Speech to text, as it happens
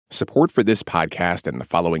Support for this podcast and the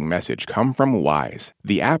following message come from Wise,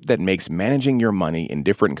 the app that makes managing your money in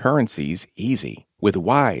different currencies easy. With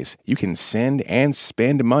Wise, you can send and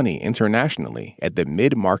spend money internationally at the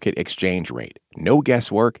mid-market exchange rate. No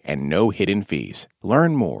guesswork and no hidden fees.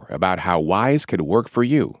 Learn more about how Wise could work for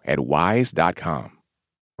you at wise.com.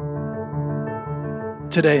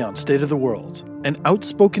 Today on State of the World, an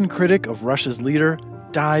outspoken critic of Russia's leader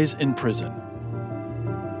dies in prison.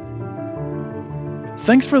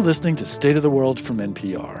 Thanks for listening to State of the World from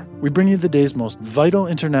NPR. We bring you the day's most vital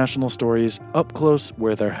international stories up close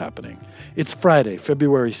where they're happening. It's Friday,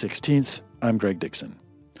 February 16th. I'm Greg Dixon.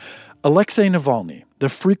 Alexei Navalny, the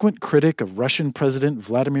frequent critic of Russian President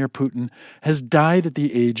Vladimir Putin, has died at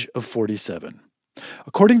the age of 47.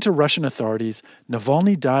 According to Russian authorities,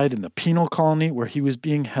 Navalny died in the penal colony where he was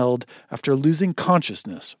being held after losing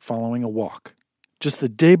consciousness following a walk. Just the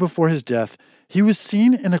day before his death, he was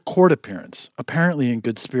seen in a court appearance, apparently in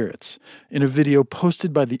good spirits, in a video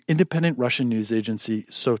posted by the independent Russian news agency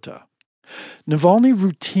Sota. Navalny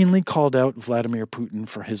routinely called out Vladimir Putin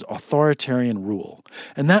for his authoritarian rule,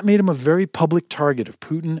 and that made him a very public target of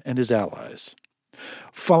Putin and his allies.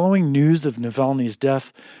 Following news of Navalny's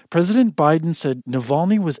death, President Biden said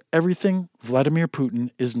Navalny was everything Vladimir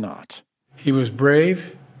Putin is not. He was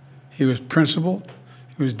brave, he was principled,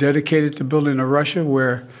 he was dedicated to building a Russia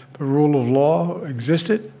where the rule of law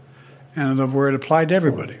existed and where it applied to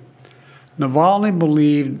everybody. Navalny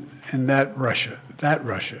believed in that Russia.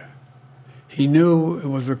 He knew it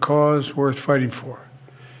was a cause worth fighting for,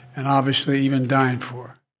 and obviously even dying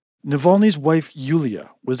for. Navalny's wife,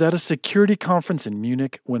 Yulia, was at a security conference in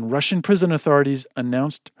Munich when Russian prison authorities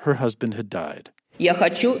announced her husband had died.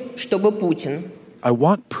 I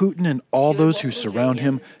want Putin and all those who surround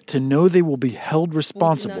him to know they will be held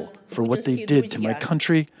responsible for what they did to my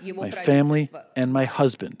country, my family, and my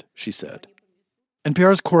husband, she said.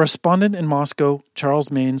 NPR's correspondent in Moscow, Charles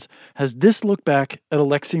Maynes, has this look back at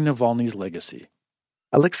Alexei Navalny's legacy.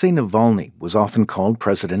 Alexei Navalny was often called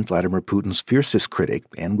President Vladimir Putin's fiercest critic,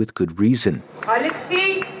 and with good reason.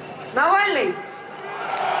 Alexei Navalny!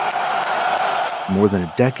 More than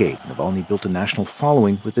a decade, Navalny built a national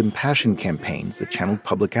following with impassioned campaigns that channeled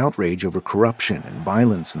public outrage over corruption and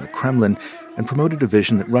violence in the Kremlin and promoted a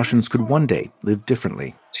vision that Russians could one day live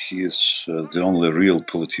differently. He is the only real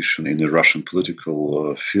politician in the Russian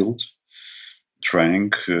political field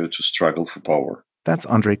trying to struggle for power. That's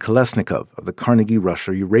Andrei Kolesnikov of the Carnegie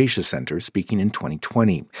Russia Eurasia Center speaking in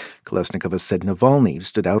 2020. Kolesnikov has said Navalny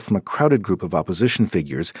stood out from a crowded group of opposition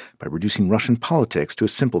figures by reducing Russian politics to a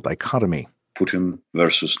simple dichotomy. Putin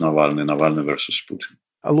versus Navalny, Navalny versus Putin.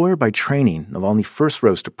 A lawyer by training, Navalny first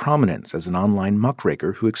rose to prominence as an online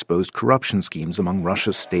muckraker who exposed corruption schemes among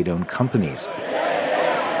Russia's state-owned companies.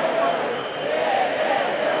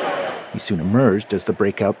 He soon emerged as the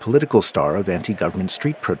breakout political star of anti-government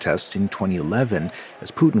street protests in 2011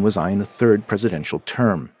 as Putin was eyeing a third presidential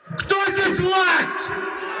term.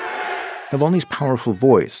 Navalny's powerful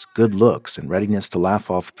voice, good looks, and readiness to laugh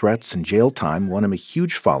off threats and jail time won him a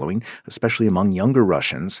huge following, especially among younger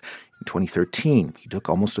Russians. In 2013, he took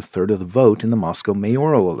almost a third of the vote in the Moscow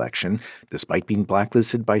mayoral election, despite being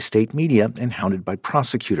blacklisted by state media and hounded by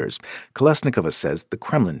prosecutors. Kolesnikov says the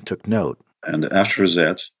Kremlin took note. And after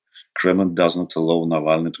that, Kremlin does not allow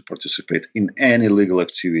Navalny to participate in any legal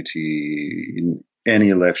activity, in any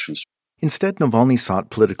elections. Instead, Navalny sought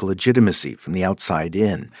political legitimacy from the outside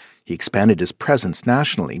in. He expanded his presence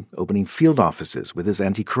nationally, opening field offices with his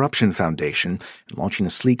anti-corruption foundation and launching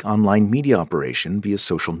a sleek online media operation via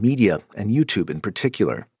social media and YouTube in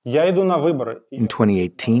particular. In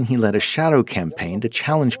 2018, he led a shadow campaign to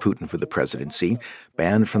challenge Putin for the presidency,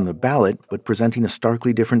 banned from the ballot, but presenting a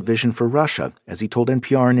starkly different vision for Russia, as he told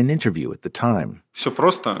NPR in an interview at the time. It's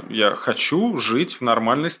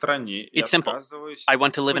simple. I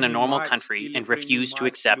want to live in a normal country and refuse to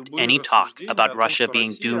accept any talk about Russia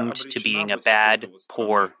being doomed to being a bad,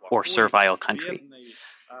 poor, or servile country.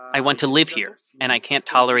 I want to live here, and I can't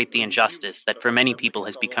tolerate the injustice that for many people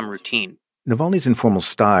has become routine. Navalny's informal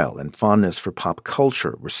style and fondness for pop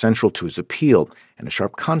culture were central to his appeal, and a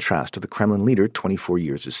sharp contrast to the Kremlin leader 24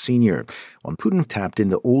 years his senior. When Putin tapped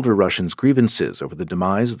into older Russians' grievances over the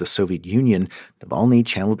demise of the Soviet Union, Navalny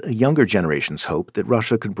channeled a younger generation's hope that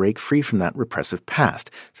Russia could break free from that repressive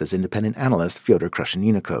past, says independent analyst Fyodor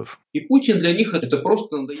Krasheninnikov.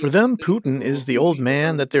 For them, Putin is the old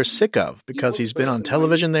man that they're sick of because he's been on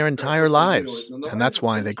television their entire lives. And that's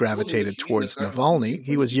why they gravitated towards Navalny.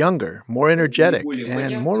 He was younger, more energetic,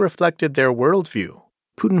 and more reflected their worldview.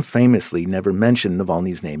 Putin famously never mentioned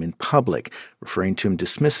Navalny's name in public, referring to him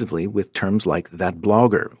dismissively with terms like that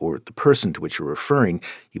blogger or the person to which you're referring.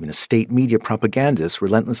 Even a state media propagandist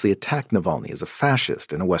relentlessly attacked Navalny as a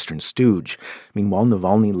fascist and a Western stooge. Meanwhile,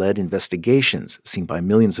 Navalny-led investigations, seen by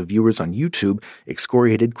millions of viewers on YouTube,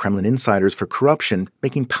 excoriated Kremlin insiders for corruption,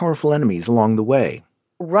 making powerful enemies along the way.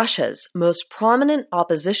 Russia's most prominent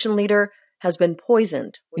opposition leader has been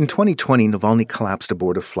poisoned. In 2020, Navalny collapsed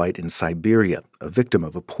aboard a flight in Siberia, a victim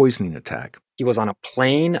of a poisoning attack. He was on a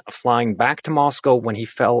plane flying back to Moscow when he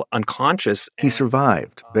fell unconscious. He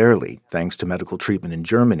survived, barely, thanks to medical treatment in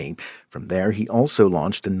Germany. From there, he also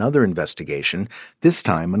launched another investigation, this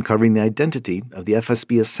time uncovering the identity of the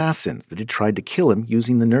FSB assassins that had tried to kill him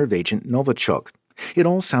using the nerve agent Novichok. It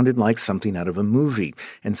all sounded like something out of a movie,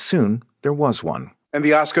 and soon there was one. And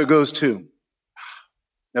the Oscar goes to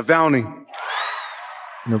Navalny.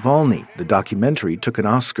 Navalny, the documentary, took an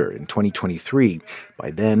Oscar in 2023.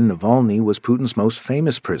 By then, Navalny was Putin's most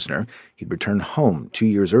famous prisoner. He'd returned home 2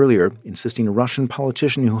 years earlier, insisting a Russian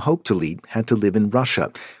politician who hoped to lead had to live in Russia,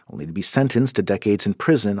 only to be sentenced to decades in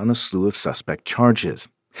prison on a slew of suspect charges.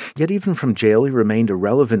 Yet even from jail, he remained a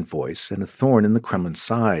relevant voice and a thorn in the Kremlin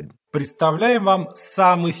side. Представляем вам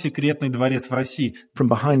самый секретный дворец в России. From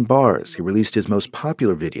behind bars, he released his most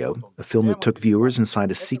popular video, a film that took viewers inside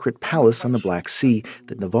a secret palace on the Black Sea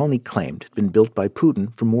that Navalny claimed had been built by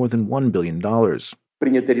Putin for more than $1 billion.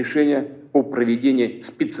 Принято решение о проведении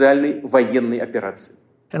специальной военной операции.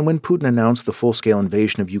 And when Putin announced the full-scale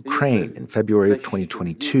invasion of Ukraine in February of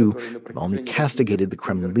 2022, Navalny castigated the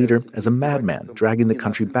Kremlin leader as a madman, dragging the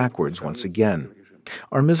country backwards once again.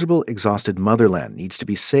 Our miserable, exhausted motherland needs to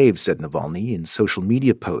be saved, said Navalny in social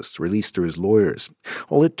media posts released through his lawyers.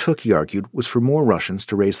 All it took, he argued, was for more Russians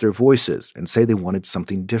to raise their voices and say they wanted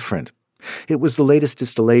something different. It was the latest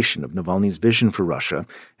distillation of Navalny's vision for Russia,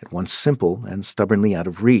 at once simple and stubbornly out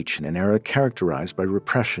of reach in an era characterized by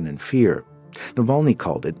repression and fear. Navalny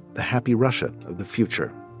called it the happy Russia of the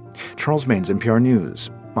future. Charles Maynes, NPR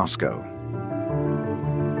News, Moscow.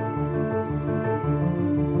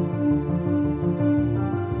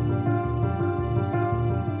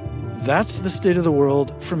 That's the State of the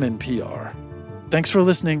World from NPR. Thanks for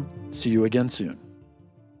listening. See you again soon.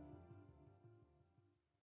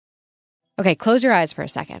 Okay, close your eyes for a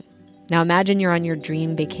second. Now imagine you're on your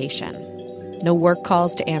dream vacation. No work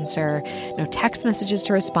calls to answer, no text messages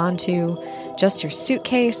to respond to, just your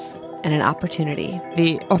suitcase and an opportunity.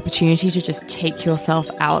 The opportunity to just take yourself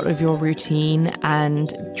out of your routine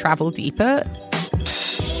and travel deeper.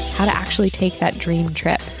 How to actually take that dream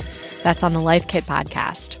trip. That's on the Life Kit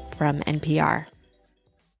podcast from NPR.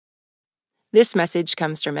 This message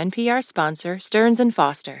comes from NPR sponsor Stearns &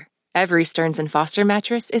 Foster. Every Stearns & Foster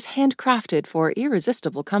mattress is handcrafted for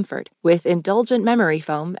irresistible comfort with indulgent memory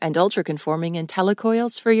foam and ultra-conforming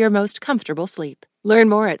IntelliCoils for your most comfortable sleep. Learn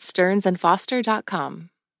more at stearnsandfoster.com.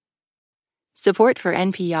 Support for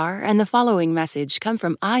NPR and the following message come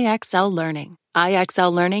from IXL Learning.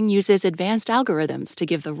 IXL Learning uses advanced algorithms to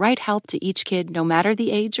give the right help to each kid no matter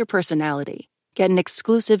the age or personality. Get an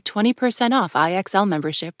exclusive 20% off IXL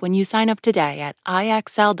membership when you sign up today at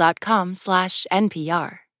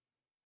IXL.com/NPR.